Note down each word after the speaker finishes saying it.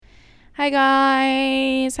Hi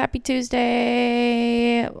guys, happy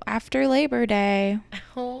Tuesday after Labor Day.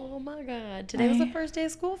 Oh my God. Today was the first day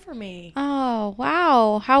of school for me. Oh,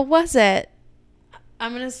 wow. How was it?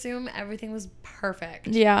 I'm going to assume everything was perfect.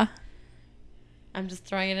 Yeah. I'm just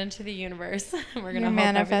throwing it into the universe. We're going You're to hope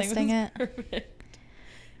manifesting everything it. was perfect.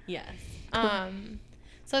 Yes. Cool.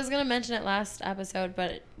 So I was going to mention it last episode,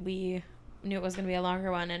 but we knew it was going to be a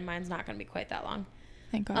longer one, and mine's not going to be quite that long.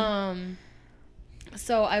 Thank God.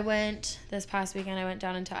 So I went this past weekend. I went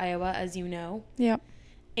down into Iowa, as you know. Yep.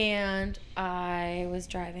 And I was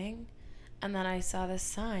driving, and then I saw this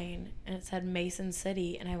sign, and it said Mason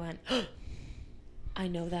City, and I went, oh, I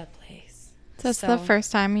know that place. So that's the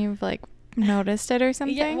first time you've noticed it or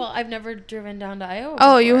something? Yeah, well, I've never driven down to Iowa Oh,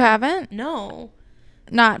 before. you haven't? No.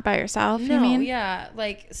 Not by yourself, No, you mean? yeah.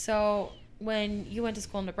 So when you went to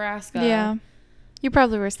school in Nebraska. Yeah. You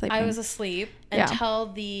probably were sleeping. I was asleep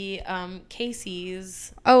until the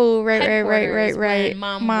Casey's. Oh, right. When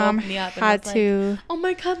Mom woke me up and had was to. Like, oh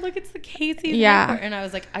my God, look, it's the Casey's. Yeah. And I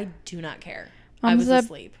was like, I do not care. I was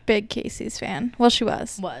asleep. Big Casey's fan. Well, she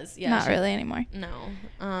was. Yeah. Not really anymore. No.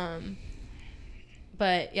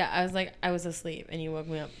 But yeah, I was like, I was asleep and you woke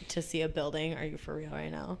me up to see a building. Are you for real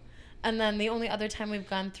right now? And then the only other time we've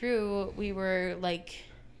gone through, we were like,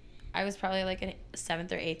 I was probably like a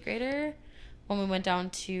 7th or 8th grader when we went down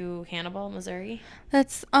to Hannibal, Missouri.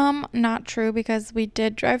 That's not true because we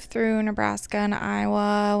did drive through Nebraska and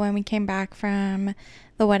Iowa when we came back from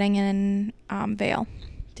the wedding in Vail.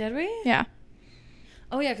 Did we? Yeah.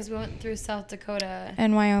 Oh, yeah, because we went through South Dakota.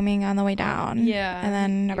 And Wyoming on the way down. Yeah. And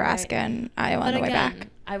then Nebraska and Iowa on the way back.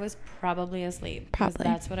 I was probably asleep. Probably.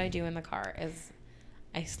 That's what I do in the car is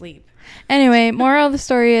I sleep. Anyway, moral of the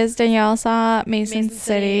story is Danielle saw Mason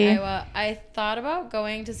City, Iowa. I thought about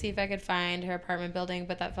going to see if I could find her apartment building,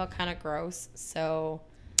 but that felt kind of gross. So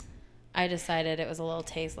I decided it was a little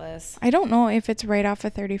tasteless. I don't know if it's right off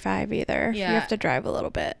of 35 either. Yeah. You have to drive a little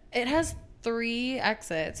bit. It has 3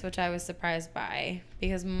 exits, which I was surprised by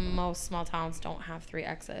because most small towns don't have 3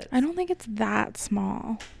 exits. I don't think it's that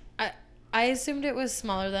small. I assumed it was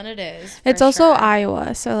smaller than it is. It's also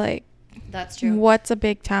Iowa, so that's true. What's a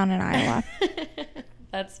big town in Iowa?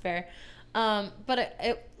 That's fair. But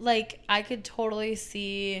it I could totally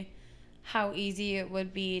see how easy it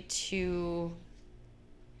would be to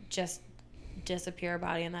just disappear a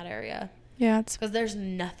body in that area. Yeah, it's because there's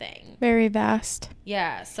nothing. Very vast.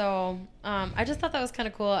 Yeah, so I just thought that was kind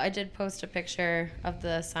of cool. I did post a picture of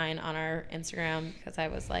the sign on our Instagram because I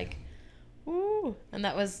was like, ooh. And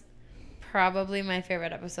that was probably my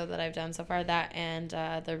favorite episode that I've done so far. That and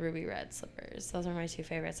the ruby red slippers. Those are my 2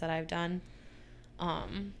 favorites that I've done.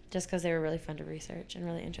 Just because they were really fun to research and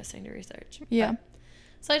really interesting to research. Yeah.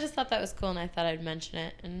 So I just thought that was cool, and I thought I'd mention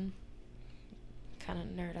it and kind of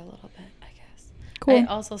nerd a little bit, I guess. Cool. I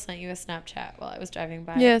also sent you a Snapchat while I was driving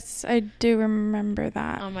by. Yes, I do remember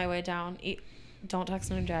that. On my way down. Don't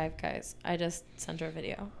text and drive, guys. I just sent her a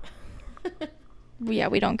video. Yeah,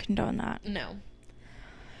 we don't condone that. No.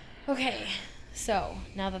 Okay, so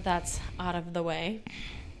now that that's out of the way,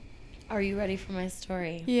 are you ready for my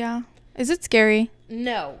story? Yeah. Is it scary?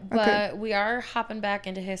 No, but we are hopping back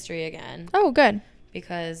into history again. Oh, good.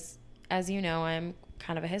 Because, as you know, I'm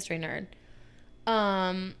kind of a history nerd.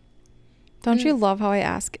 Don't you love how I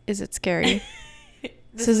ask, is it scary?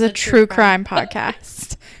 This is a true crime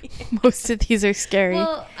podcast. Most of these are scary.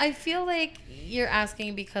 Well, I feel like you're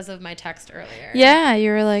asking because of my text earlier. Yeah,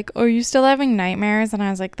 you were like, "Oh, you still having nightmares?" And I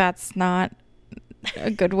was like, "That's not a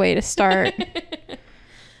good way to start."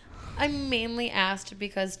 I mainly asked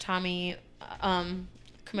because Tommy,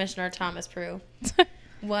 Commissioner Thomas Prue,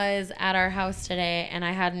 was at our house today, and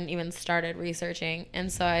I hadn't even started researching, and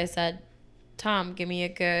so I said, "Tom, give me a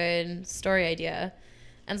good story idea,"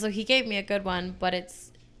 and so he gave me a good one, but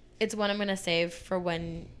it's one I'm gonna save for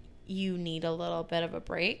when you need a little bit of a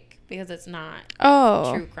break. Because it's not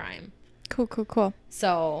true crime. Cool.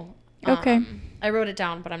 So, okay. I wrote it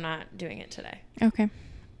down, but I'm not doing it today. Okay.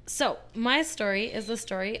 So, my story is the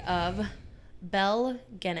story of Belle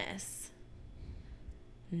Gunness.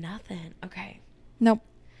 Nothing. Okay. Nope.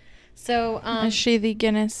 So, is she the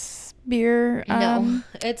Guinness beer no,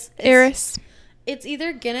 it's heiress? It's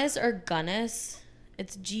either Guinness or Gunness.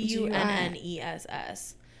 It's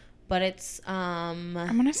Gunness. But it's I'm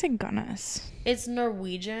gonna say Gunness. It's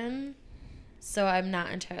Norwegian, so I'm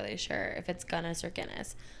not entirely sure if it's Gunness or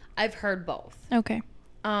Guinness. I've heard both. Okay.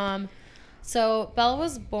 So Belle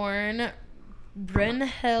was born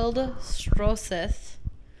Brynhild Stroseth,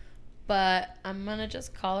 but I'm gonna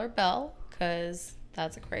just call her Belle because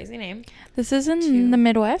that's a crazy name. This is in the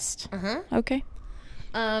Midwest. Uh-huh. Okay.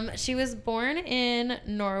 She was born in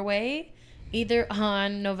Norway either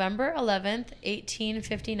on November 11th,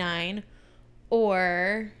 1859,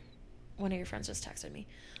 or one of your friends just texted me,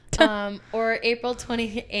 or April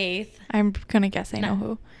 28th. I'm gonna guess I know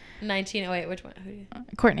who. 1908. Which one? Who?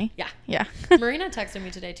 Courtney. Yeah. Yeah. Marina texted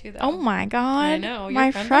me today too, though. Oh my god. I know.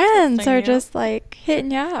 My friends are just like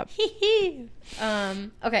hitting you up.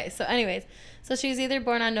 Okay. So, anyways, so she was either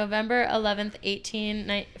born on November 11th,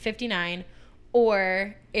 1859,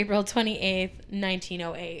 or April 28th,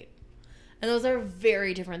 1908, and those are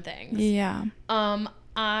very different things. Yeah.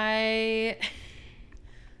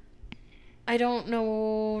 I don't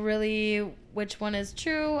know really which one is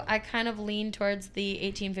true. I kind of lean towards the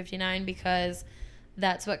 1859 because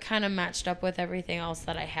that's what kind of matched up with everything else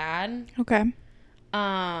that I had. Okay.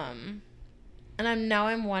 And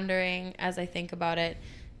I'm wondering, as I think about it,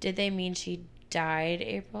 did they mean she died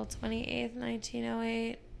April 28th,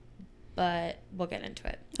 1908? But we'll get into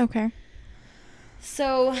it. Okay.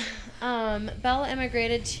 So, Belle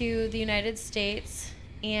immigrated to the United States,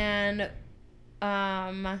 and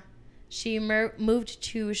she moved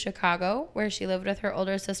to Chicago, where she lived with her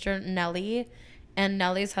older sister, Nellie, and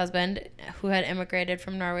Nellie's husband, who had immigrated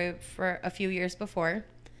from Norway for a few years before.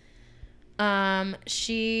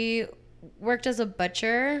 She worked as a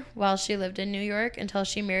butcher while she lived in New York until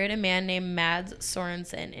she married a man named Mads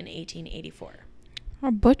Sorensen in 1884.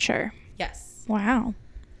 A butcher. Yes. Wow.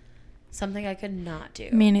 Something I could not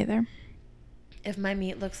do. Me neither. If my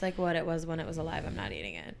meat looks like what it was when it was alive, I'm not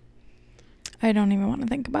eating it. I don't even want to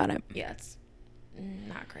think about it. Yeah, it's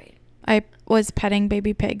not great. I was petting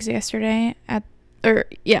baby pigs yesterday at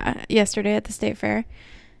the state fair,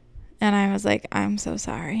 and I was like, I'm so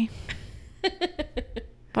sorry.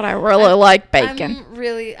 But I really like bacon.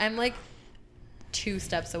 I'm like 2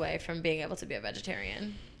 steps away from being able to be a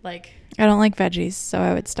vegetarian. Like, I don't like veggies, so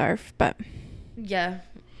I would starve, but yeah.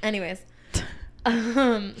 Anyways.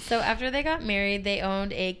 So after they got married, they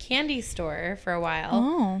owned a candy store for a while.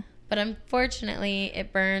 Oh. But unfortunately,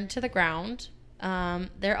 it burned to the ground.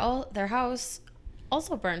 Their house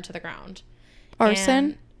also burned to the ground.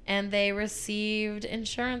 Arson? And they received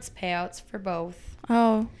insurance payouts for both.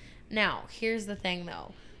 Oh. Now, here's the thing,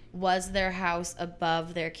 though. Was their house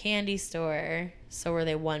above their candy store? So were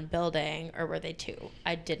they one building, or were they 2?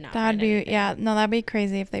 I did not find anything. That'd be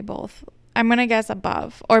crazy if they both. I'm going to guess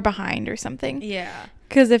above or behind or something. Yeah.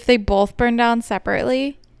 Because if they both burn down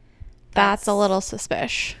separately, that's a little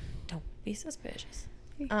suspicious. Don't be suspicious.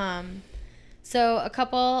 So a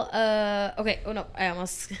couple, okay. Oh no, I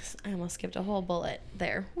almost skipped a whole bullet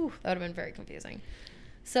there. Whew, that would have been very confusing.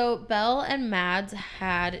 So Belle and Mads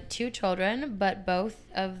had 2 children, but both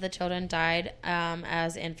of the children died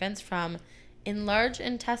as infants from enlarged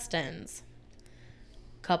intestines.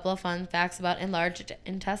 Couple of fun facts about enlarged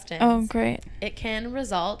intestines. Oh, great. It can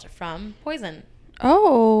result from poison.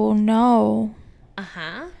 Oh, no.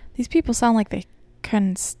 Uh-huh. These people sound like they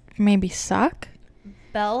can maybe suck.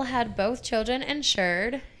 Belle had both children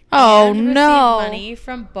insured. Oh, and no. received money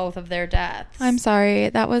from both of their deaths. I'm sorry.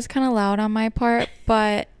 That was kind of loud on my part,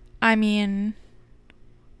 but I mean,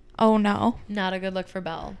 oh no. Not a good look for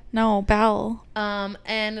Belle. No, Belle.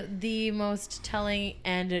 And the most telling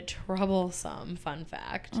and troublesome fun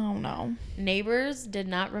fact. Oh no. Neighbors did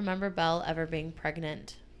not remember Belle ever being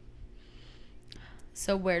pregnant.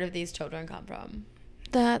 So where did these children come from?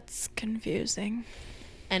 That's confusing.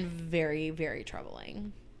 And very, very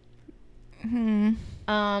troubling. Hmm.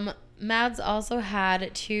 Mads also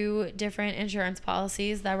had 2 different insurance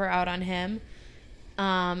policies that were out on him.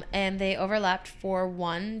 And they overlapped for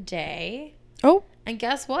 1 day. Oh. And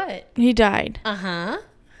guess what? He died. Uh-huh.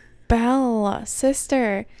 Belle,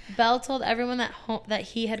 sister. Belle told everyone that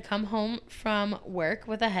he had come home from work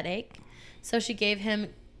with a headache. So she gave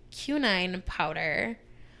him quinine powder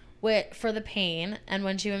for the pain. And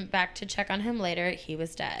when she went back to check on him later, he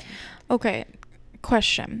was dead. Okay.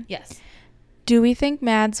 Question. Yes. Do we think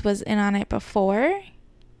Mads was in on it before?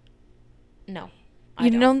 No. I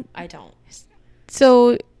don't. I don't.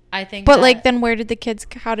 So, I think but like, then where did the kids,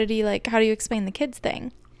 how do you explain the kids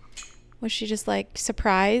thing? Was she just like,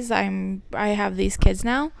 surprise, I have these kids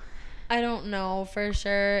now? I don't know for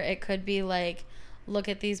sure. It could be like, look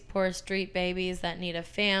at these poor street babies that need a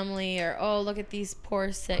family, or, oh, look at these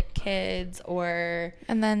poor sick kids, or,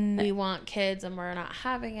 and then we want kids and we're not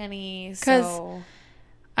having any. So,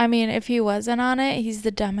 I mean, if he wasn't on it, he's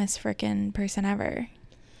the dumbest freaking person ever.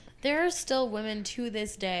 There are still women to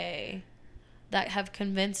this day that have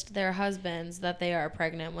convinced their husbands that they are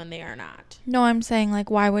pregnant when they are not. No, I'm saying, like,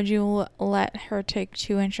 why would you let her take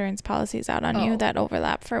 2 insurance policies out on you that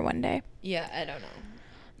overlap for 1 day? Yeah, I don't know.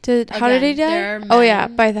 How did he die? Oh, yeah,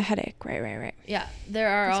 by the headache. Right. Yeah, there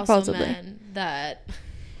are supposedly also men that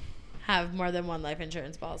have more than one life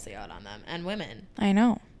insurance policy out on them, and women. I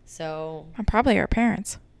know. So And probably our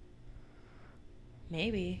parents.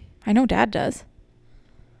 maybe. I know Dad does.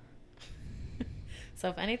 So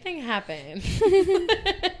if anything happened.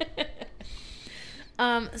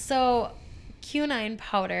 So quinine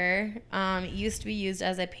powder used to be used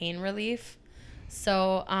as a pain relief.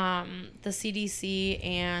 So the CDC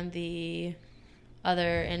and the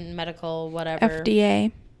other in medical whatever.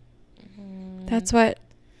 FDA. That's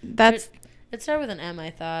it started with an M, I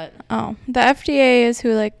thought. Oh, the FDA is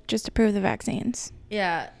who like just approve the vaccines.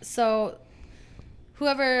 Yeah. So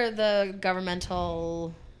whoever the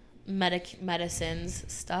governmental medicines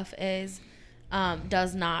stuff is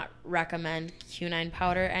does not recommend quinine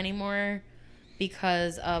powder anymore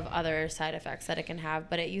because of other side effects that it can have.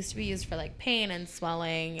 But it used to be used for like pain and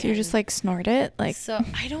swelling. Do you just like snort it? Like, so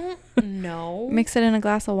I don't know. Mix it in a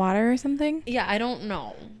glass of water or something? Yeah, I don't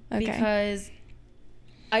know. Okay. Because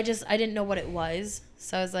I didn't know what it was.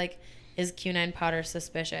 So I was like, is quinine powder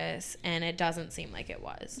suspicious? And it doesn't seem like it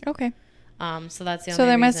was. Okay. So that's the only So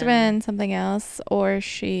there must have reason. been something else, or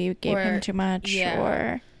she gave him too much, yeah.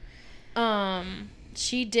 or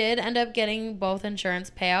she did end up getting both insurance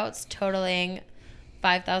payouts totaling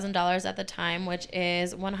 $5,000 at the time, which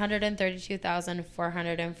is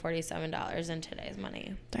 $132,447 in today's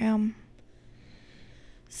money. Damn.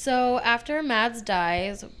 So after Mads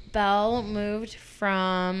dies, Belle moved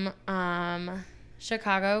from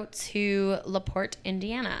Chicago to LaPorte,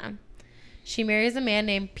 Indiana. She marries a man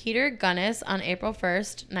named Peter Gunness on April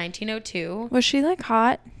 1st, 1902. Was she like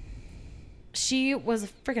hot? She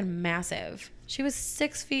was freaking massive. She was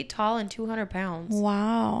 6 feet tall and 200 pounds.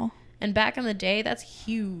 Wow. And back in the day, that's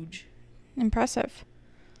huge. Impressive.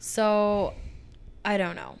 So, I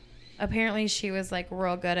don't know. Apparently, she was like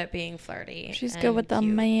real good at being flirty. She's good with the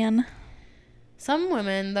cute. man. Some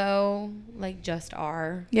women, though, like just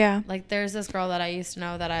are. Yeah. Like there's this girl that I used to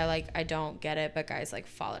know that I don't get it, but guys like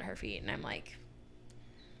fall at her feet. And I'm like,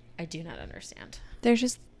 I do not understand. There's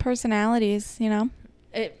just personalities, you know?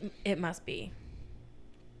 It must be.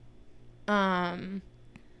 Yeah,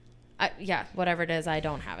 whatever it is, I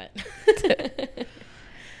don't have it.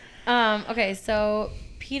 Okay, so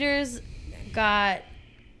Peter's got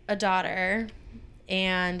a daughter,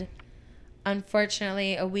 and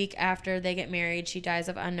unfortunately, a week after they get married, she dies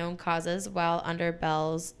of unknown causes while under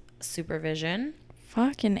Belle's supervision.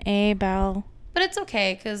 Fucking A, Belle. But it's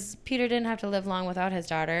okay, because Peter didn't have to live long without his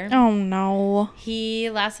daughter. Oh, no. He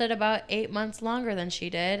lasted about 8 months longer than she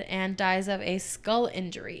did and dies of a skull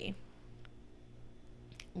injury.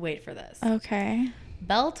 Wait for this. Okay.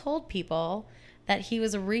 Belle told people that he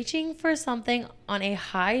was reaching for something on a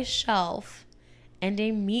high shelf and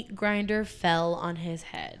a meat grinder fell on his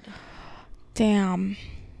head. Damn.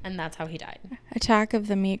 And that's how he died. Attack of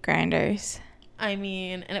the meat grinders. I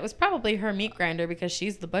mean, and it was probably her meat grinder because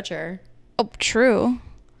she's the butcher. Oh, true.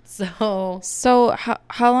 So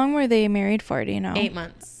how long were they married for, do you know? 8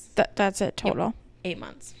 months. That's it total. Yep. 8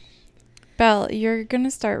 months. Belle, you're going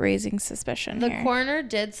to start raising suspicion The here. coroner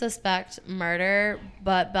did suspect murder,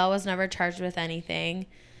 but Belle was never charged with anything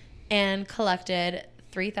and collected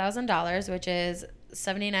 $3,000, which is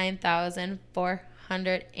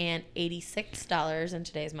 $79,486 in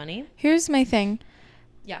today's money. Here's my thing.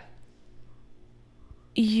 Yeah.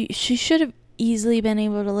 She should have easily been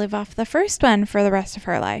able to live off the first one for the rest of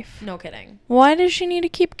her life. No kidding. Why does she need to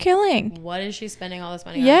keep killing? What is she spending all this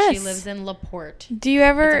money Yes. on? She lives in LaPorte. Do you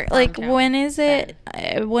ever, like, town. when is it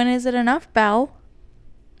enough, Belle?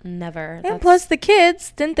 Never. And plus the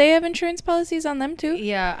kids, didn't they have insurance policies on them too?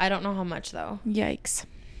 Yeah, I don't know how much though. Yikes.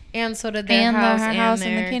 And so did their house and the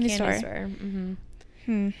their candy store.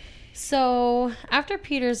 Mm-hmm. So after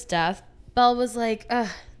Peter's death, Belle was like, ugh,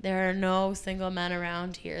 there are no single men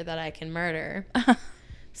around here that I can murder.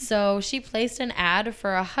 So she placed an ad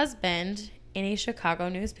for a husband in a Chicago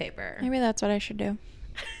newspaper. Maybe that's what I should do.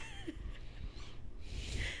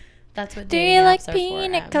 That's what do you like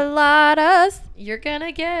pina coladas? You're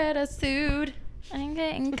gonna get us sued. I'm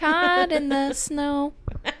getting caught in the snow.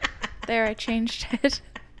 There, I changed it.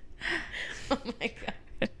 Oh my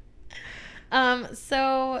god.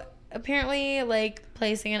 So apparently, like,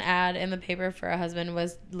 placing an ad in the paper for a husband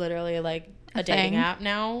was literally like a dating app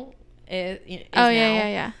now.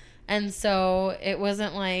 Yeah. And so it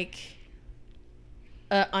wasn't like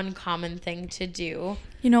an uncommon thing to do.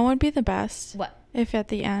 You know what would be the best? What? If at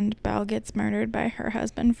the end Belle gets murdered by her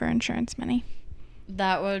husband for insurance money.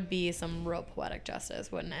 That would be some real poetic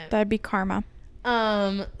justice, wouldn't it? That'd be karma.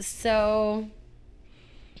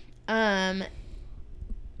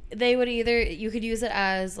 They would you could use it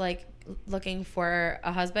as like looking for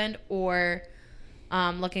a husband, or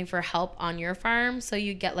looking for help on your farm. So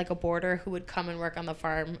you get like a boarder who would come and work on the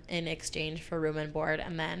farm in exchange for room and board,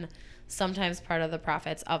 and then sometimes part of the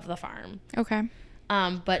profits of the farm. Okay.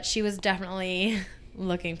 But she was definitely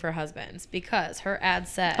looking for husbands because her ad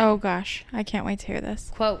said, oh gosh, I can't wait to hear this.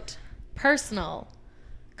 quote, personal,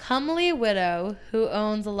 comely widow who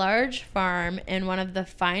owns a large farm in one of the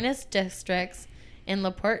finest districts in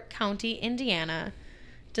LaPorte County, Indiana,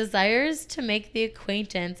 desires to make the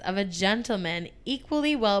acquaintance of a gentleman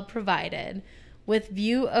equally well provided, with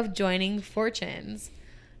view of joining fortunes.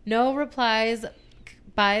 No replies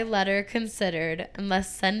by letter considered,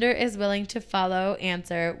 unless sender is willing to follow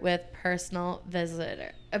answer with personal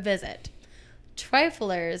visit.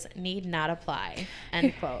 Triflers need not apply.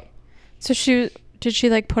 End quote. So did she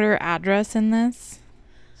like put her address in this?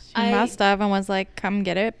 She must have, and was like, come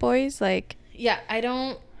get it, boys. Like, yeah, I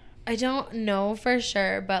don't know for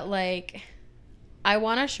sure, but like, I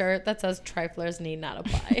want a shirt that says triflers need not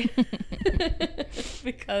apply.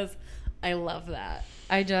 Because I love that.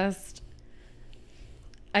 I just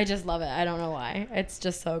love it. I don't know why. It's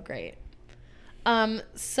just so great.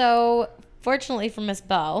 So fortunately for Miss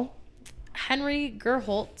Belle, Henry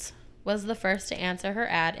Gerholt was the first to answer her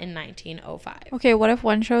ad in 1905. okay, what if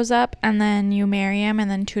one shows up and then you marry him, and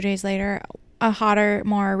then 2 days later a hotter,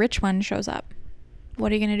 more rich one shows up?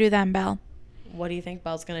 What are you going to do then, Belle? What do you think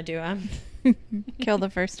Belle's going to do? Kill the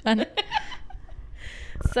first one.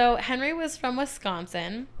 So Henry was from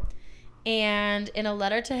Wisconsin, and in a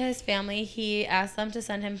letter to his family, he asked them to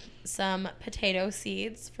send him some potato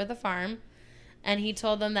seeds for the farm, and he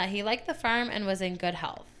told them that he liked the farm and was in good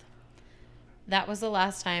health. That was the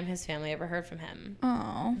last time his family ever heard from him.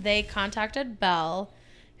 Oh. They contacted Belle,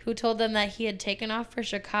 who told them that he had taken off for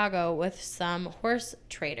Chicago with some horse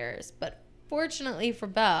traders. But fortunately for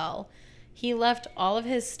Belle, he left all of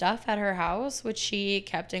his stuff at her house, which she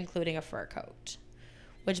kept, including a fur coat.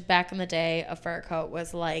 Which back in the day, a fur coat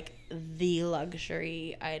was like the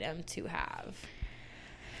luxury item to have.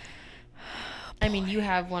 I mean, you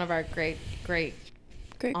have one of our great grandmas,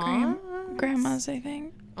 I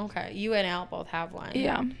think. Okay, you and Al both have one.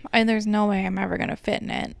 Yeah, and there's no way I'm ever gonna fit in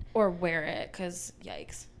it or wear it, because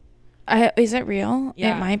yikes. Is it real?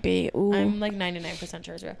 Yeah. It might be. Ooh. I'm like 99%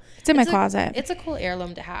 sure it's real. It's in my closet. It's a cool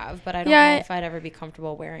heirloom to have, but I don't know if I'd ever be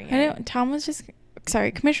comfortable wearing it.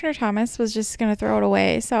 Commissioner Thomas was just gonna throw it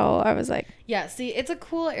away, so I was like, yeah, see, it's a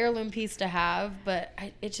cool heirloom piece to have, but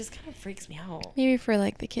it just kind of freaks me out. maybe for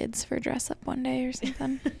like the kids for dress up one day or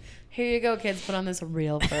something. Here you go, kids, put on this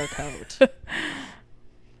real fur coat.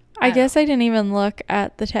 I guess I didn't even look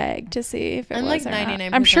at the tag to see if it I'm was like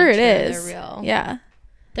 99% I'm sure it is. They're real. Yeah.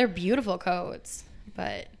 They're beautiful coats,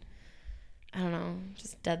 but I don't know,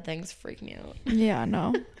 just dead things freak me out. Yeah,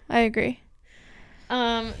 no. I agree.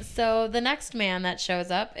 So the next man that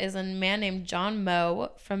shows up is a man named John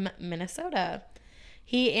Moe from Minnesota.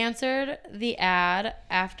 He answered the ad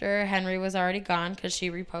after Henry was already gone, because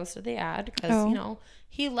she reposted the ad, because,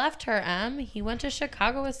 he left her, He went to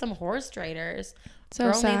Chicago with some horse traders. So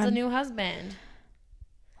Girl sad. needs a new husband.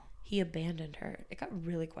 He abandoned her. It got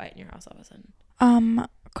really quiet in your house all of a sudden.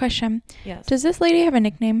 Question. Yes. Does this lady have a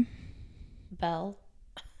nickname? Belle.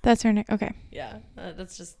 That's her nickname. Okay. Yeah.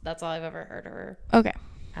 That's all I've ever heard her Okay.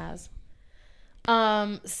 as.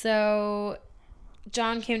 So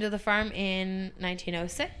John came to the farm in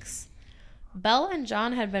 1906. Belle and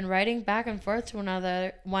John had been writing back and forth to one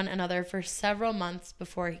another for several months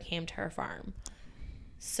before he came to her farm.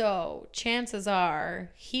 So chances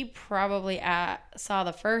are he probably saw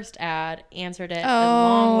the first ad, answered it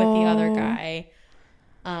along with the other guy,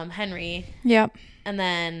 Henry. Yep. And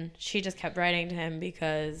then she just kept writing to him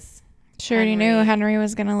because she already knew Henry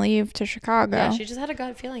was going to leave to Chicago. Yeah, she just had a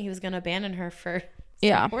gut feeling he was going to abandon her for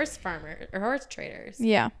horse traders.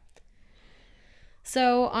 Yeah.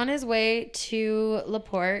 So on his way to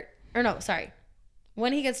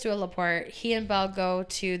when he gets to LaPorte, he and Belle go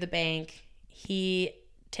to the bank. He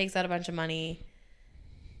takes out a bunch of money,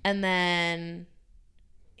 and then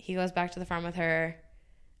he goes back to the farm with her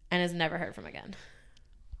and is never heard from again.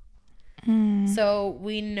 So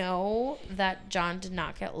we know that John did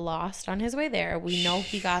not get lost on his way there. We know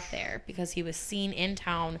he got there because he was seen in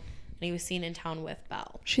town, and he was seen in town with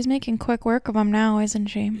Belle. She's making quick work of him now, isn't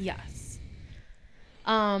she? Yes.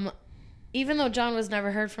 Even though John was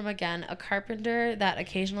never heard from again, a carpenter that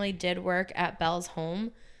occasionally did work at Belle's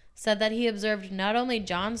home said that he observed not only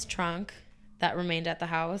John's trunk that remained at the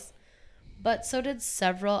house, but so did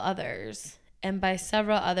several others. And by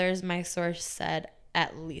several others, my source said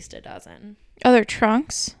at least a dozen. Other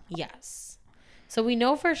trunks? Yes. So we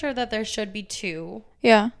know for sure that there should be two.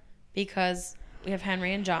 Yeah. Because we have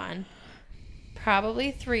Henry and John.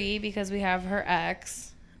 Probably 3 because we have her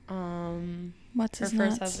ex. What's her his first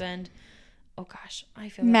nuts? husband. Oh gosh, I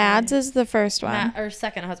feel Mads is the first one. or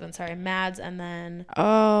second husband, sorry. Mads, and then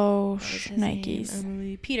oh, Nikes.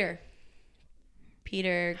 Nikes.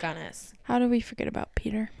 Peter Gunness. How do we forget about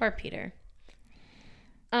Peter? Poor Peter.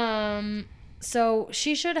 So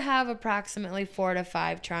she should have approximately 4 to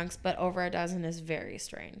 5 trunks, but over a dozen is very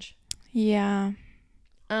strange. Yeah.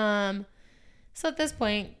 So at this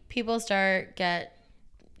point, people start get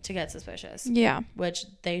suspicious. Yeah. Which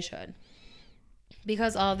they should.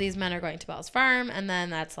 Because all of these men are going to Belle's farm, and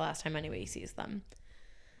then that's the last time anybody sees them.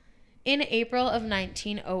 In April of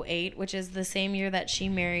 1908, which is the same year that she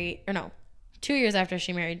married, 2 years after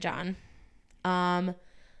she married John,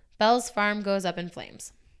 Belle's farm goes up in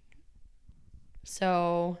flames.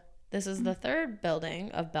 So this is the third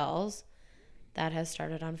building of Belle's that has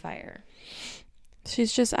started on fire.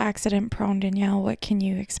 She's just accident prone, Danielle. What can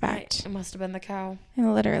you expect? It must have been the cow.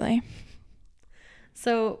 Literally.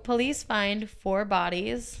 So police find 4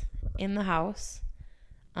 bodies in the house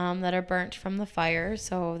that are burnt from the fire,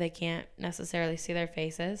 so they can't necessarily see their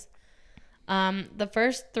faces. The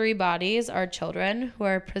first 3 bodies are children who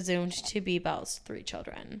are presumed to be Belle's 3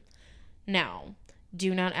 children. Now,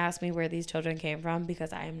 do not ask me where these children came from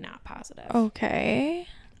because I am not positive. Okay.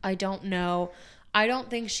 I don't know. I don't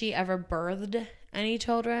think she ever birthed any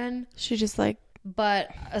children. She just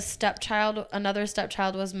But another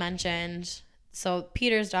stepchild was mentioned. So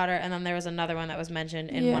Peter's daughter, and then there was another one that was mentioned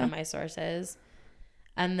in one of my sources.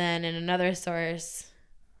 And then in another source,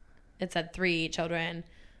 it said 3 children.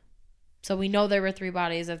 So we know there were 3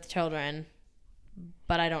 bodies of children,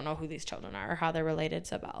 but I don't know who these children are or how they're related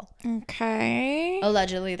to Belle. Okay.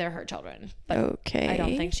 Allegedly, they're her children. But okay. I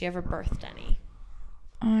don't think she ever birthed any.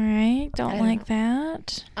 All right. Don't like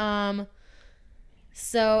that.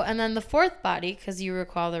 So, and then the 4th body, because you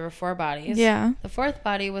recall there were 4 bodies. Yeah. The 4th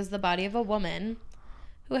body was the body of a woman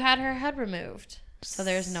who had her head removed. So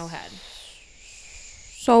there's no head.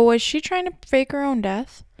 So was she trying to fake her own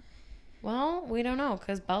death? Well, we don't know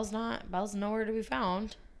because Belle's nowhere to be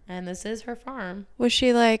found. And this is her farm. Was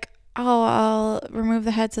she like, oh, I'll remove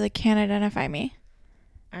the head so they can't identify me?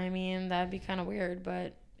 I mean, that'd be kind of weird,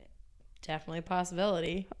 but definitely a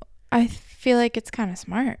possibility. I feel like it's kind of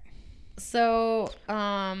smart. So,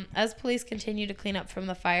 as police continue to clean up from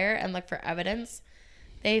the fire and look for evidence,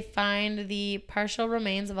 they find the partial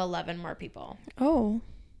remains of 11 more people. Oh.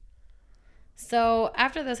 So,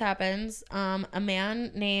 after this happens, a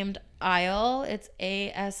man named Isle, it's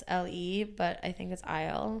Asle, but I think it's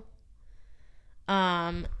Isle,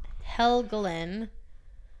 Helgelin.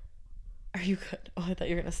 Are you good? Oh, I thought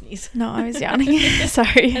you were going to sneeze. No, I was yawning.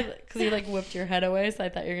 Sorry. Because you whipped your head away, so I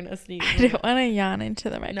thought you were going to sneeze. I didn't want to yawn into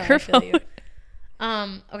the microphone. No, I feel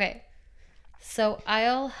you. Okay. So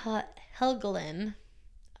Isle Helgelin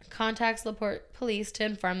contacts LaPorte police to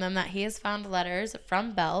inform them that he has found letters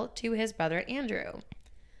from Belle to his brother Andrew.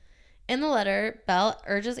 In the letter, Belle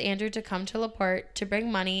urges Andrew to come to LaPorte to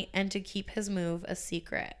bring money and to keep his move a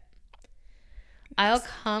secret. Isle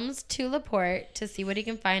comes to LaPorte to see what he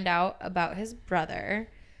can find out about his brother,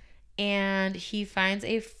 and he finds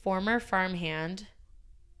a former farmhand,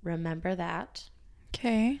 remember that,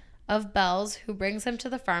 Okay. of Belle's, who brings him to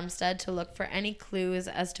the farmstead to look for any clues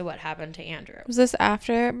as to what happened to Andrew. Was this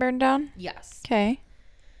after it burned down? Yes. Okay.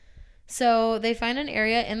 So they find an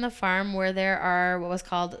area in the farm where there are what was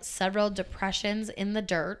called several depressions in the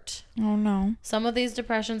dirt. Oh, no. Some of these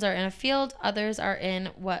depressions are in a field. Others are in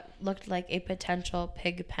what looked like a potential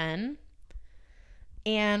pig pen.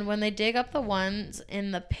 And when they dig up the ones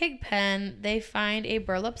in the pig pen, they find a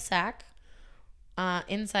burlap sack.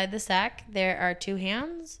 Inside the sack, there are 2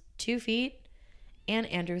 hands, 2 feet, and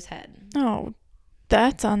Andrew's head. Oh,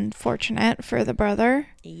 that's unfortunate for the brother.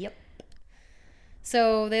 Yep.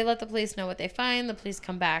 So they let the police know what they find. The police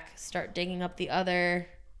come back, start digging up the other,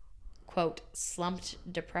 quote, slumped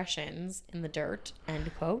depressions in the dirt,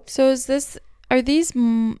 end quote. So are these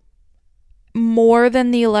more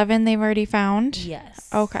than the 11 they've already found? Yes.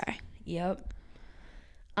 Okay. Yep.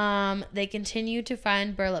 They continue to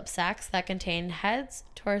find burlap sacks that contain heads,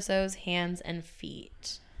 torsos, hands, and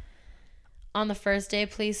feet. On the first day,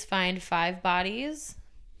 police find 5 bodies.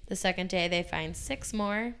 The second day, they find 6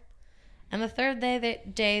 more. And the third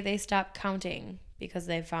day they stop counting because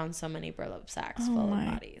they found so many burlap sacks full of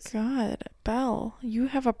bodies. Oh my God, Belle, you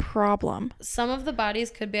have a problem. Some of the bodies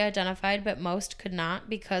could be identified, but most could not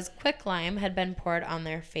because quicklime had been poured on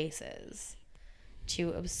their faces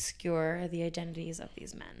to obscure the identities of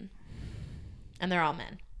these men. And they're all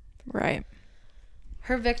men. Right.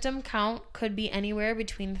 Her victim count could be anywhere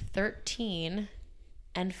between 13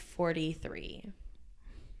 and 43.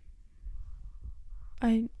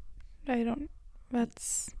 I don't.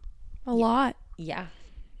 That's a lot. Yeah.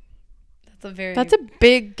 That's a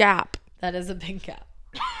big gap. That is a big gap.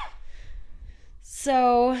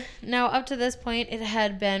 So now up to this point, it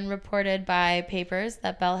had been reported by papers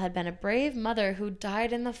that Belle had been a brave mother who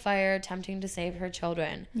died in the fire attempting to save her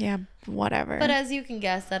children. Yeah, whatever. But as you can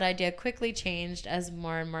guess, that idea quickly changed as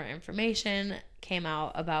more and more information came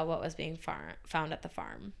out about what was being found at the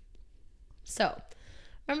farm. So,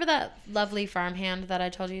 remember that lovely farmhand that I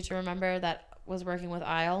told you to remember that was working with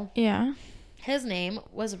Isle? Yeah. His name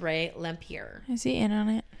was Ray Lempier. Is he in on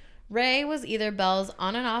it? Ray was either Belle's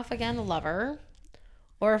on and off again lover,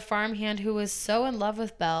 or a farmhand who was so in love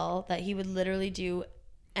with Belle that he would literally do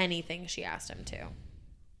anything she asked him to.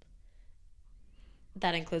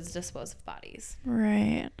 That includes dispose of bodies.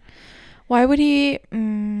 Right. Why would he?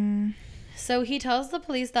 So he tells the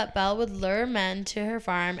police that Belle would lure men to her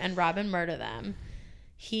farm and rob and murder them.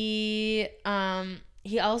 He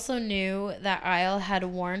also knew that Isle had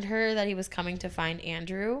warned her that he was coming to find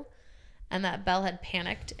Andrew, and that Belle had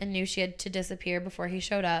panicked and knew she had to disappear before he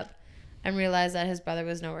showed up, and realized that his brother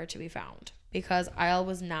was nowhere to be found because Isle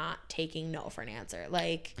was not taking no for an answer.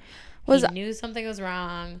 Like, he knew something was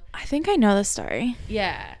wrong. I think I know the story.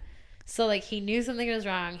 Yeah. So, like, he knew something was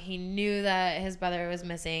wrong. He knew that his brother was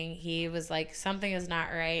missing. He was like, something is not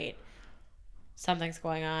right. Something's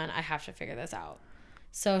going on. I have to figure this out.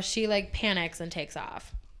 So she, like, panics and takes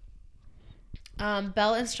off.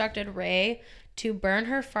 Belle instructed Ray to burn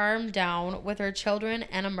her farm down with her children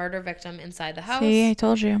and a murder victim inside the house. See, I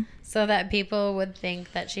told you. So that people would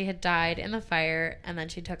think that she had died in the fire, and then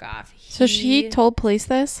she took off. So she told police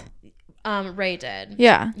this? Ray did.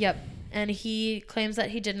 Yeah. Yep. And he claims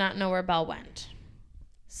that he did not know where Belle went.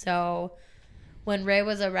 So when Ray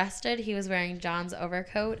was arrested, he was wearing John's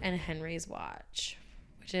overcoat and Henry's watch,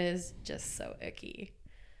 which is just so icky.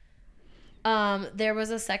 There was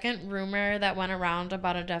a second rumor that went around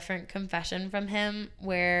about a different confession from him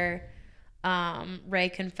where Ray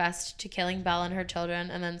confessed to killing Belle and her children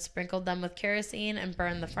and then sprinkled them with kerosene and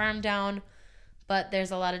burned the farm down. But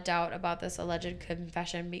there's a lot of doubt about this alleged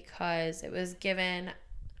confession because it was given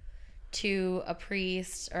to a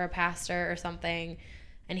priest or a pastor or something,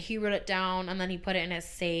 and he wrote it down and then he put it in his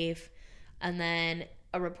safe, and then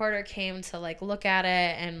a reporter came to like look at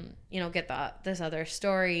it and, you know, get this other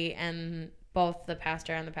story, and both the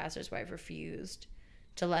pastor and the pastor's wife refused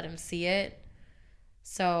to let him see it.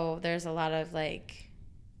 So there's a lot of like,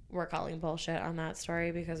 we're calling bullshit on that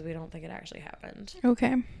story because we don't think it actually happened.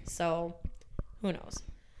 Okay. So who knows?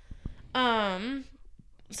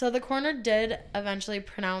 So the coroner did eventually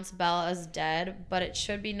pronounce Belle as dead, but it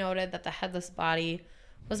should be noted that the headless body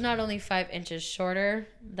was not only 5 inches shorter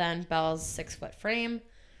than Belle's 6-foot frame,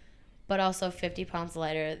 but also 50 pounds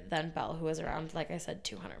lighter than Belle, who was around, like I said,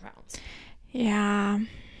 200 pounds. Yeah.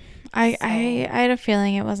 I had a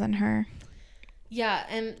feeling it wasn't her. Yeah,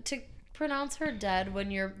 and to pronounce her dead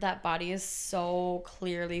when that body is so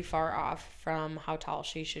clearly far off from how tall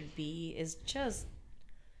she should be is just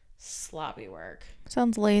sloppy work.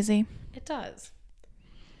 Sounds lazy. It does.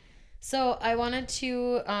 So I wanted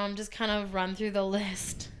to just kind of run through the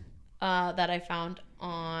list that I found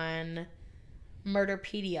on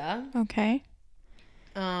Murderpedia. Okay.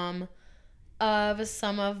 Of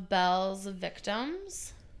some of Belle's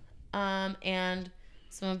victims and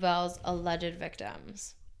some of Belle's alleged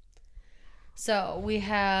victims. So we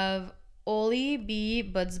have Ole B.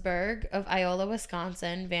 Budsberg of Iola,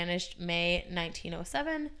 Wisconsin, vanished May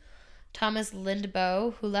 1907. Thomas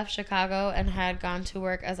Lindboe, who left Chicago and had gone to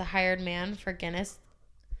work as a hired man for Gunness.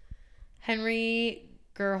 Henry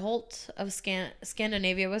Gerholt of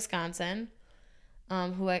Scandinavia, Wisconsin,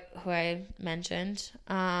 who I mentioned.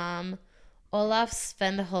 Olaf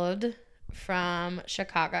Svendhud from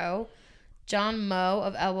Chicago. John Moe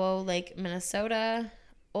of Elbow Lake, Minnesota.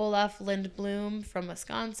 Olaf Lindblom from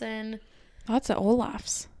Wisconsin. Lots of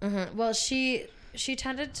Olafs. Well, she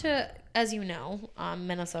tended to, as you know,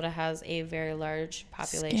 Minnesota has a very large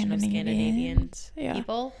population of Scandinavian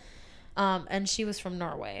people. And she was from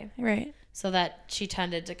Norway. Right. So that she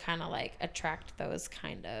tended to kind of like attract those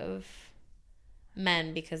kind of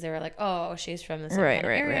men because they were like, oh, she's from the same kind of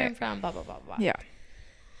area I'm from, blah, blah, blah, blah. Yeah.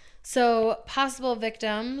 So possible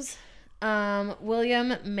victims,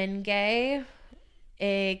 William Mingay,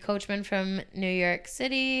 a coachman from New York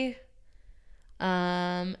City,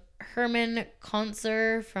 Herman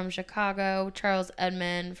Kontzer from Chicago, Charles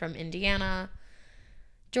Edmond from Indiana,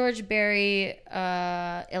 George Berry,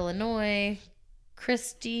 Illinois,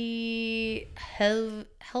 Christy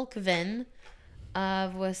Helkvin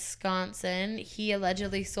of Wisconsin. He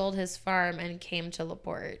allegedly sold his farm and came to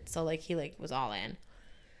LaPorte, so like he like was all in.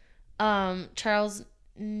 Charles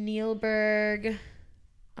Neilberg.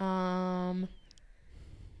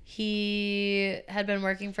 He had been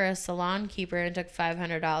working for a salon keeper and took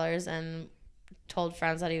 $500 and told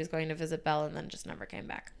friends that he was going to visit Belle and then just never came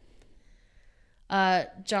back.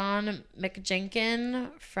 John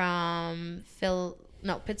McJenkin from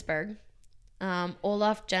Pittsburgh.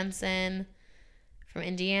 Olaf Jensen from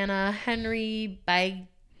Indiana. Henry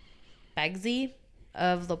Bagsy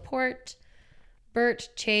of LaPorte. Bert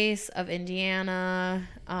Chase of Indiana.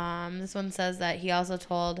 This one says that he also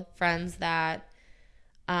told friends that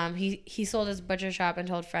he sold his butcher shop and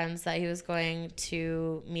told friends that he was going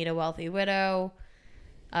to meet a wealthy widow.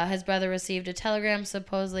 His brother received a telegram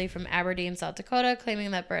supposedly from Aberdeen, South Dakota,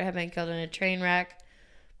 claiming that Bert had been killed in a train wreck.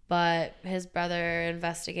 But his brother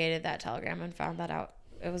investigated that telegram and found that out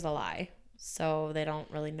it was a lie. So they don't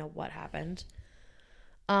really know what happened.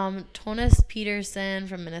 Tonis Peterson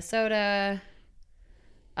from Minnesota.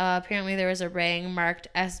 Apparently there was a ring marked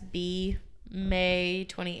SB May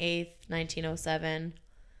 28th, 1907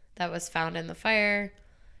 that was found in the fire.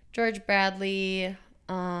 George Bradley,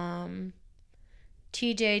 TJ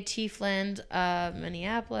Tiefland of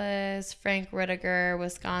Minneapolis, Frank Ridiger,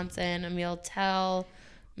 Wisconsin, Emil Tell,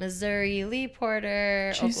 Missouri, Lee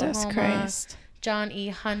Porter, Jesus Oklahoma, Christ. John E.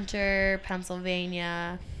 Hunter,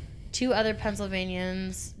 Pennsylvania, 2 other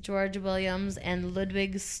Pennsylvanians, George Williams and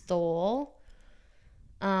Ludwig Stoll,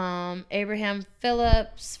 Abraham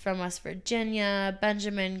Phillips from West Virginia,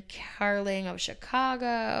 Benjamin Carling of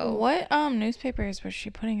Chicago. What newspapers was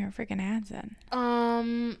she putting her freaking ads in?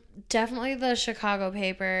 Definitely the Chicago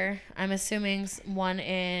paper. I'm assuming one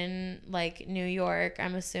in like New York.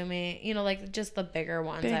 I'm assuming, like just the bigger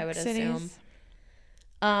ones. Big I would cities. assume.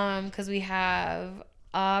 Because we have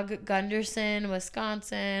Og Gunderson,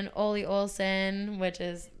 Wisconsin, Ole Olson, which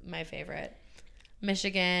is my favorite,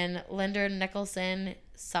 Michigan, Linder Nicholson,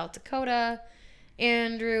 South Dakota,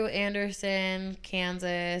 Andrew Anderson,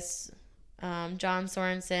 Kansas, John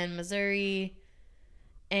Sorensen, Missouri,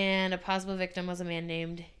 and a possible victim was a man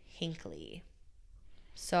named Hinckley.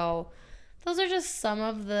 So those are just some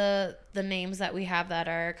of the names that we have that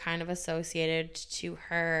are kind of associated to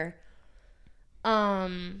her.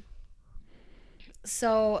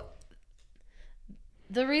 So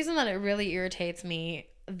the reason that it really irritates me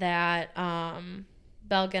that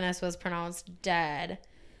Belle Gunness was pronounced dead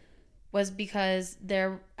was because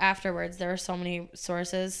afterwards there were so many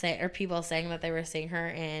sources people saying that they were seeing her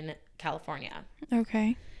in California.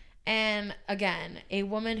 Okay. And again, a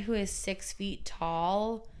woman who is 6 feet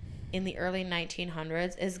tall in the early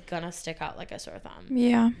 1900s is gonna stick out like a sore thumb.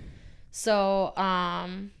 Yeah. So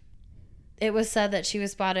it was said that she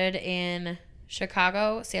was spotted in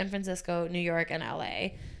Chicago, San Francisco, New York, and LA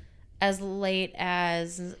as late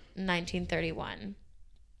as 1931.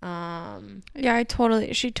 Yeah,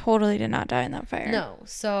 she totally did not die in that fire. No.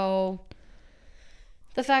 So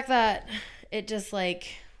the fact that it just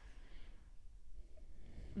like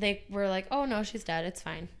they were like, oh no, she's dead, it's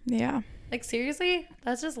fine. Yeah. Like seriously?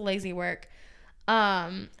 That's just lazy work.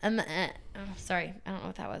 Sorry, I don't know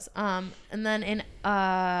what that was. And then in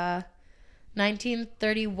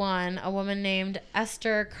 1931, a woman named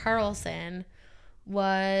Esther Carlson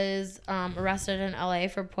was arrested in LA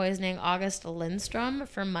for poisoning August Lindstrom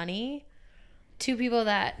for money. 2 people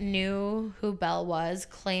that knew who Belle was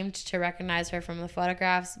claimed to recognize her from the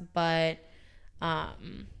photographs, but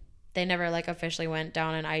they never like officially went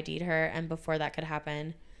down and ID'd her. And before that could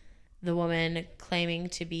happen, the woman claiming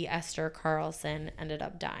to be Esther Carlson ended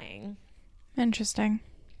up dying. Interesting.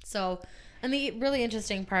 So, and the really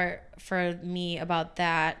interesting part for me about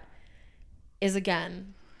that is,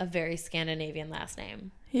 again, a very Scandinavian last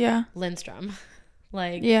name. Yeah. Lindstrom.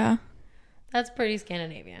 Like, yeah. That's pretty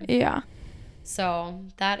Scandinavian. Yeah. So,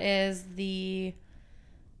 that is the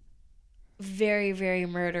very, very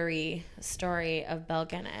murdery story of Belle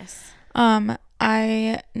Gunness.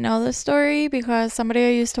 I know the story because somebody I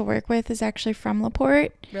used to work with is actually from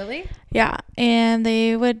LaPorte. Really? Yeah. And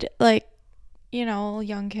they would, like,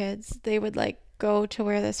 young kids, they would, like, go to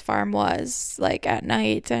where this farm was, like, at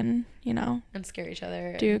night and, and scare each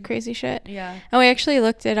other. Do crazy shit. Yeah. And we actually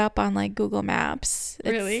looked it up on, like, Google Maps.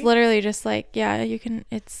 Really? It's literally just, like, yeah,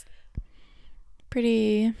 it's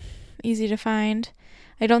pretty easy to find.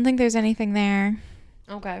 I don't think there's anything there.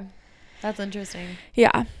 Okay. That's interesting.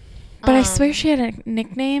 Yeah. But I swear she had a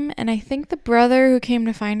nickname, and I think the brother who came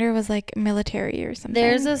to find her was, like, military or something.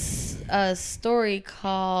 There's a story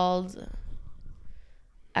called...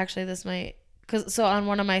 Actually, this might... So on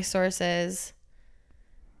one of my sources,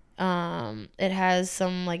 it has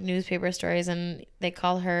some, like, newspaper stories, and they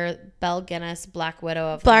call her Belle Gunness, Black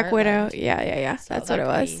Widow of Black Heartland. Widow. Yeah. So that's what it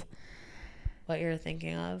was. What you're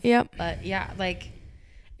thinking of. Yep. But, yeah, like...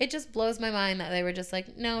 It just blows my mind that they were just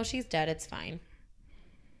like, no, she's dead. It's fine.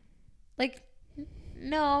 Like,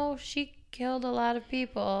 no, she killed a lot of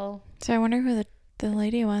people. So I wonder who the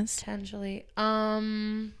lady was. Potentially.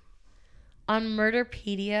 On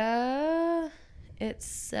Murderpedia, it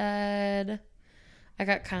said... I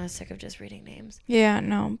got kind of sick of just reading names. Yeah,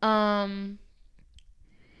 no.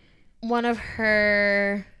 One of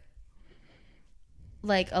her...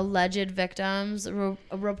 like alleged victims,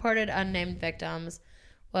 reported unnamed victims,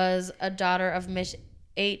 was a daughter of Miss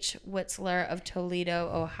H. Witzler of Toledo,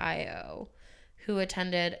 Ohio, who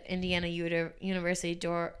attended Indiana University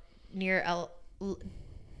near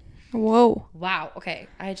Whoa. Wow. Okay,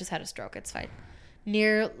 I just had a stroke. It's fine.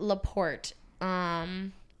 Near LaPorte.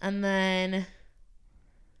 And then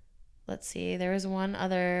let's see. There was one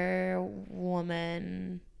other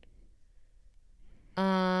woman.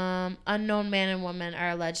 Unknown man and woman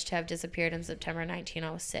are alleged to have disappeared in September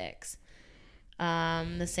 1906.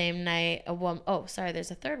 The same night, there's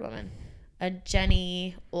a third woman. A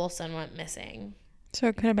Jenny Olson went missing. So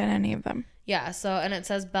it could have been any of them. Yeah, and it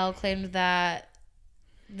says Belle claimed that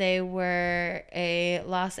they were a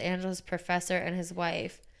Los Angeles professor and his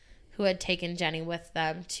wife who had taken Jenny with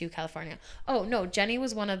them to California. Oh, no, Jenny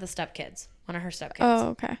was one of the stepkids. One of her stepkids.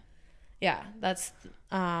 Oh, okay. Yeah, that's...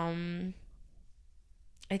 I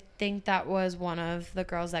think that was one of the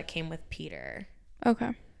girls that came with Peter.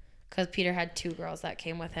 Okay. Because Peter had two girls that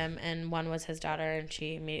came with him, and one was his daughter, and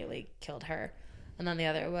she immediately killed her. And then the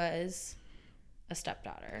other was a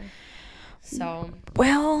stepdaughter. So...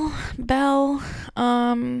 Well, Belle,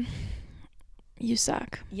 you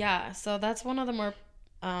suck. Yeah, so that's one of the more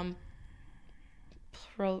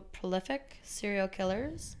prolific serial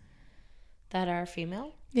killers that are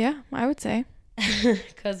female. Yeah, I would say.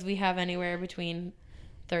 Because we have anywhere between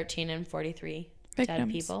 13 and 43 victims. Dead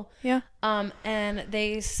people. Yeah. And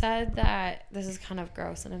they said that, this is kind of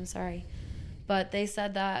gross and I'm sorry, but they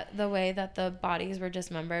said that the way that the bodies were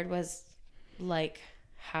dismembered was like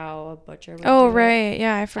how a butcher would do right.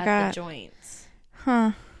 Yeah, I forgot. at the joints.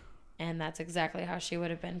 Huh. And that's exactly how she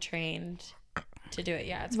would have been trained to do it.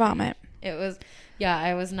 Yeah. It's vomit. It was, yeah,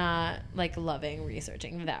 I was not like loving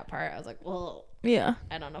researching that part. I was like, well, yeah,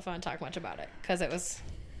 I don't know if I want to talk much about it because it was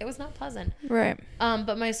not pleasant. Right.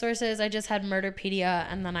 But my sources, I just had Murderpedia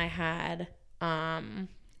and then I had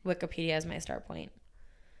Wikipedia as my start point.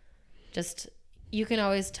 Just, you can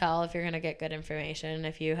always tell if you're going to get good information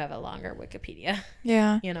if you have a longer Wikipedia.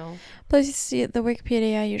 Yeah. You know? Plus, you see, the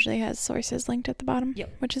Wikipedia usually has sources linked at the bottom.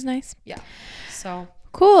 Yep. Which is nice. Yeah. So.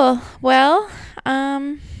 Cool. Well,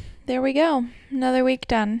 there we go. Another week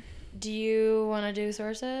done. Do you want to do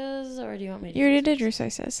sources or do you want me to You already did your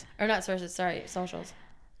sources. Or not sources, sorry, socials.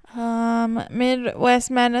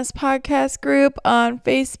 Midwest Madness Podcast Group on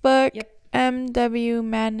Facebook. Yep. MW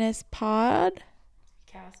Madness Pod.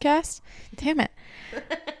 Cast. Damn it.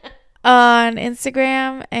 On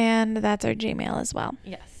Instagram, and that's our Gmail as well.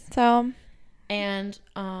 Yes. So. And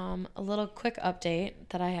a little quick update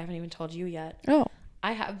that I haven't even told you yet. Oh.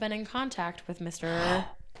 I have been in contact with Mr.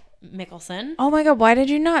 Mickelson. Oh my God, why did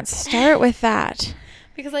you not start with that?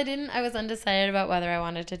 Because I was undecided about whether I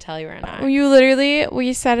wanted to tell you or not.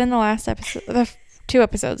 We said in the last episode, 2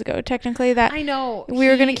 episodes ago, technically, that I know we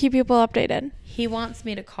were going to keep people updated. He wants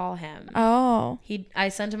me to call him. Oh. I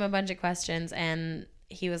sent him a bunch of questions and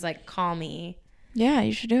he was like, call me. Yeah,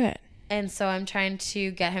 you should do it. And so I'm trying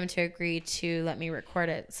to get him to agree to let me record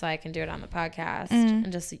it so I can do it on the podcast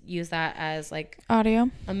and just use that as like audio,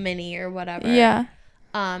 a mini or whatever. Yeah.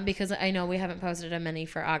 Because I know we haven't posted a mini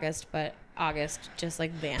for August, but August just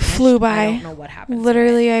like vanished. Flew by. I don't know what happened.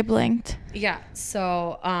 Literally, I blinked. Yeah.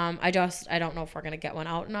 So I don't know if we're gonna get one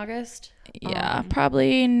out in August. Yeah,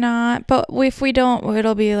 probably not. But if we don't,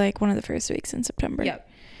 it'll be like one of the first weeks in September. Yep.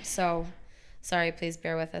 So sorry, please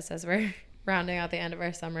bear with us as we're rounding out the end of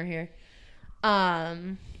our summer here.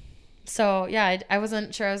 So yeah, I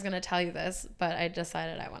wasn't sure I was going to tell you this, but I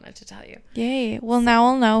decided I wanted to tell you. Yay. Well, now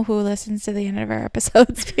we'll know who listens to the end of our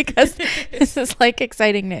episodes because this is like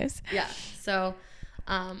exciting news. Yeah. So,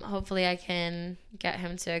 hopefully I can get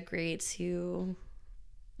him to agree to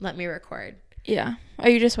let me record. Yeah. Are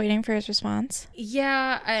you just waiting for his response?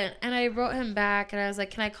 Yeah. And I wrote him back and I was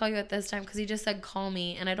like, can I call you at this time? Cause he just said, call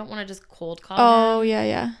me. And I don't want to just cold call him. Oh,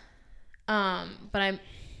 yeah. But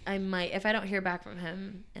I might, if I don't hear back from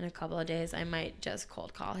him in a couple of days, I might just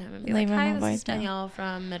cold call him and be Leave like, hi, him a this is voicemail. Danielle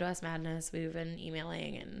from Midwest Madness. We've been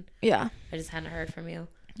emailing and yeah, I just hadn't heard from you.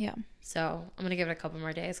 Yeah. So I'm going to give it a couple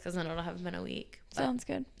more days because then it'll have been a week. But sounds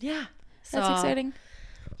good. Yeah. So that's exciting.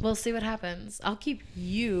 We'll see what happens. I'll keep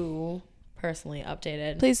you personally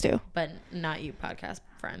updated. Please do. But not you podcast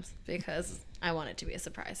friends because I want it to be a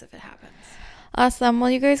surprise if it happens. Awesome. Well,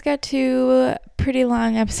 you guys got 2 pretty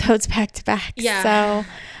long episodes back to back. Yeah.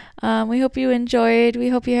 So we hope you enjoyed. We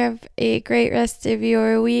hope you have a great rest of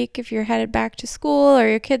your week if you're headed back to school or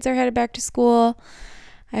your kids are headed back to school.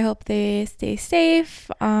 I hope they stay safe.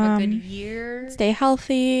 A good year. Stay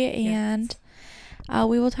healthy. And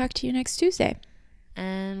we will talk to you next Tuesday.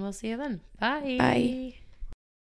 And we'll see you then. Bye. Bye.